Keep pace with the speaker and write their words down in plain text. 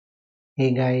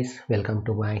Hey guys, welcome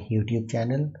to my YouTube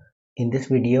channel. In this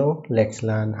video, let's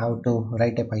learn how to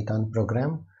write a Python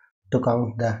program to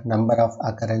count the number of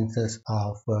occurrences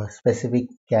of a specific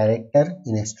character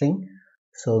in a string.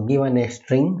 So given a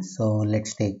string, so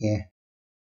let's take a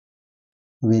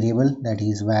variable that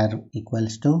is var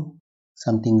equals to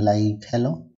something like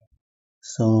hello.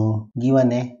 So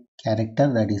given a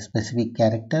character that is specific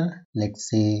character, let's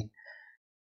say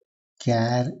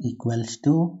char equals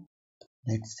to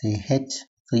let's say h.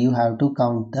 So you have to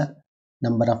count the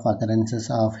number of occurrences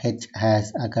of h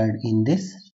has occurred in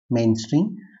this main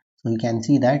string. So you can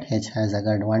see that h has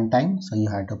occurred one time, so you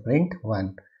have to print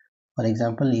 1. For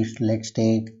example, if let's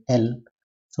take l,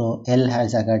 so l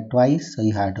has occurred twice, so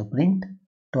you have to print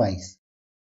twice.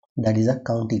 That is a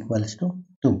count equals to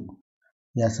 2.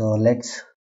 Yeah, so let's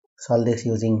solve this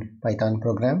using Python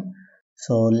program.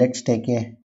 So let's take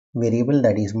a variable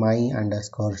that is my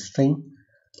underscore string.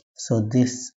 So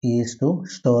this is to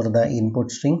store the input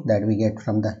string that we get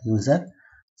from the user.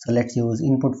 So let's use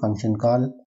input function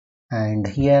call, and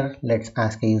here let's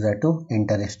ask a user to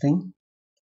enter a string.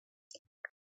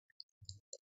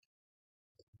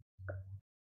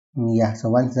 Yeah, so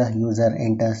once the user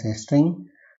enters a string,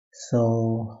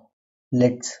 so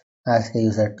let's ask a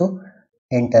user to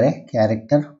enter a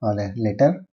character or a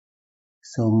letter.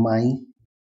 So my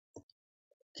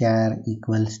char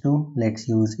equals to, let's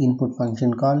use input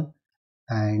function call,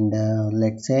 and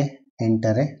let's say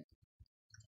enter a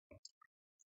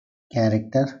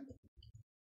character,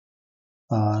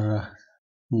 or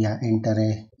yeah, enter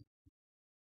a,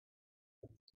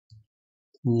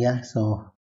 yeah,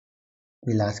 so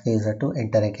we'll ask a user to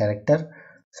enter a character.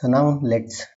 So now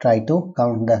let's try to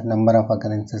count the number of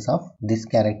occurrences of this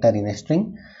character in a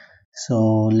string.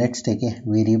 So let's take a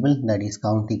variable that is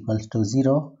count equals to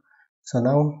 0. So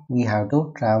now we have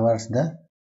to traverse the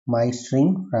my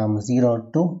string from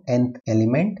 0 to nth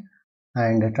element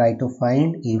and try to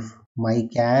find if my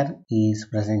char is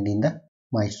present in the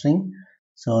my string.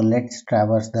 So let's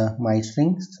traverse the my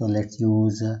string. So let's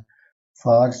use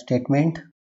for statement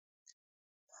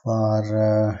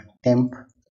for temp.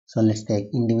 So let's take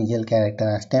individual character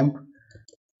as temp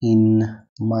in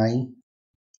my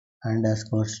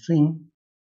underscore string.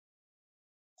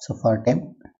 So for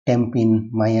temp in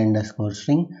my underscore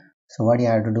string, so what you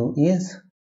have to do is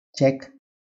check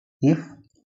if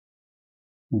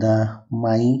the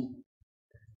my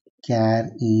char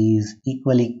is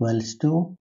equals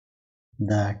to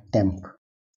the temp.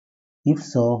 If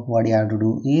so, what you have to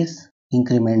do is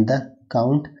increment the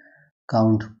count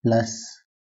plus,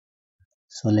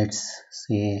 so let's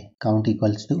say count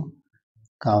equals to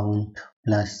count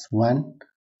plus 1.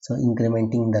 So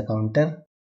incrementing the counter.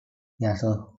 Yeah,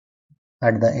 so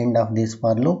at the end of this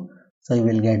for loop, so you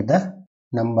will get the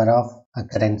number of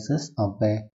occurrences of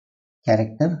a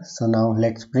character. So now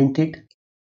let's print it.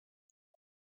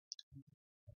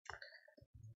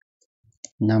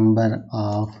 Number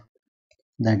of,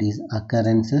 that is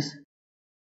occurrences,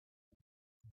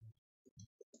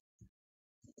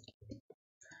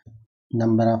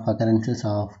 number of occurrences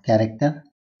of character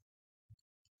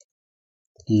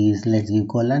is, let's give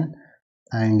colon,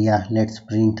 and yeah, let's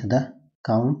print the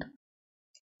count.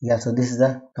 Yeah, so this is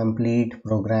the complete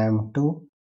program to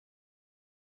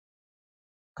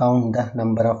count the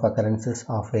number of occurrences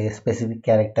of a specific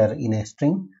character in a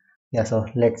string. Yeah, so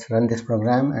let's run this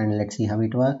program and let's see how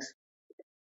it works.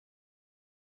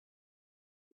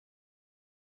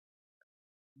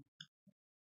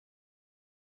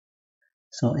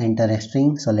 So enter a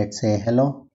string, so let's say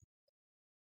hello,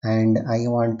 and I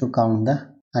want to count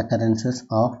the occurrences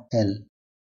of L.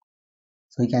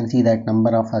 So you can see that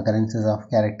number of occurrences of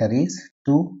character is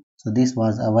 2. So this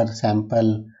was our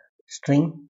sample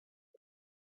string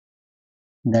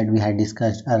that we had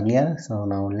discussed earlier. So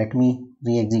now let me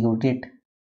re-execute it.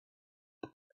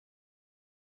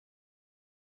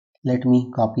 Let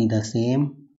me copy the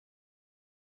same,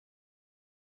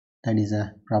 that is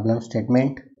a problem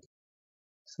statement.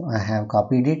 So I have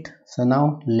copied it. So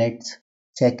now let's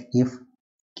check if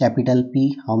capital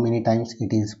P, how many times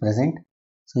it is present.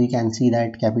 So you can see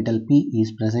that capital P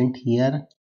is present here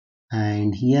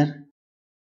and here.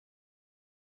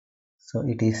 So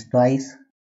it is twice.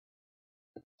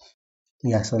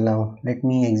 Yeah, so now let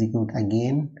me execute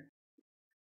again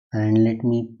and let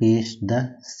me paste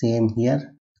the same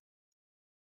here.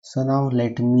 So now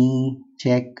let me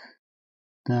check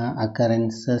the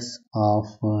occurrences of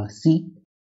C.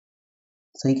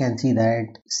 So you can see that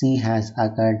C has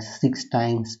occurred 6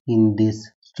 times in this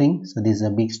string. So this is a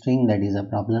big string, that is a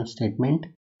problem statement.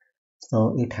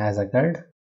 So it has occurred,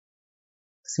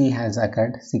 C has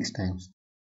occurred 6 times.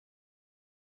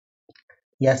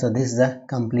 Yeah, so this is the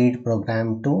complete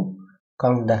program to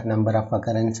count the number of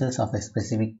occurrences of a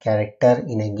specific character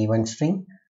in a given string.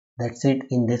 That's it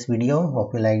in this video.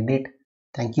 Hope you liked it.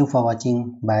 Thank you for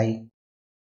watching. Bye.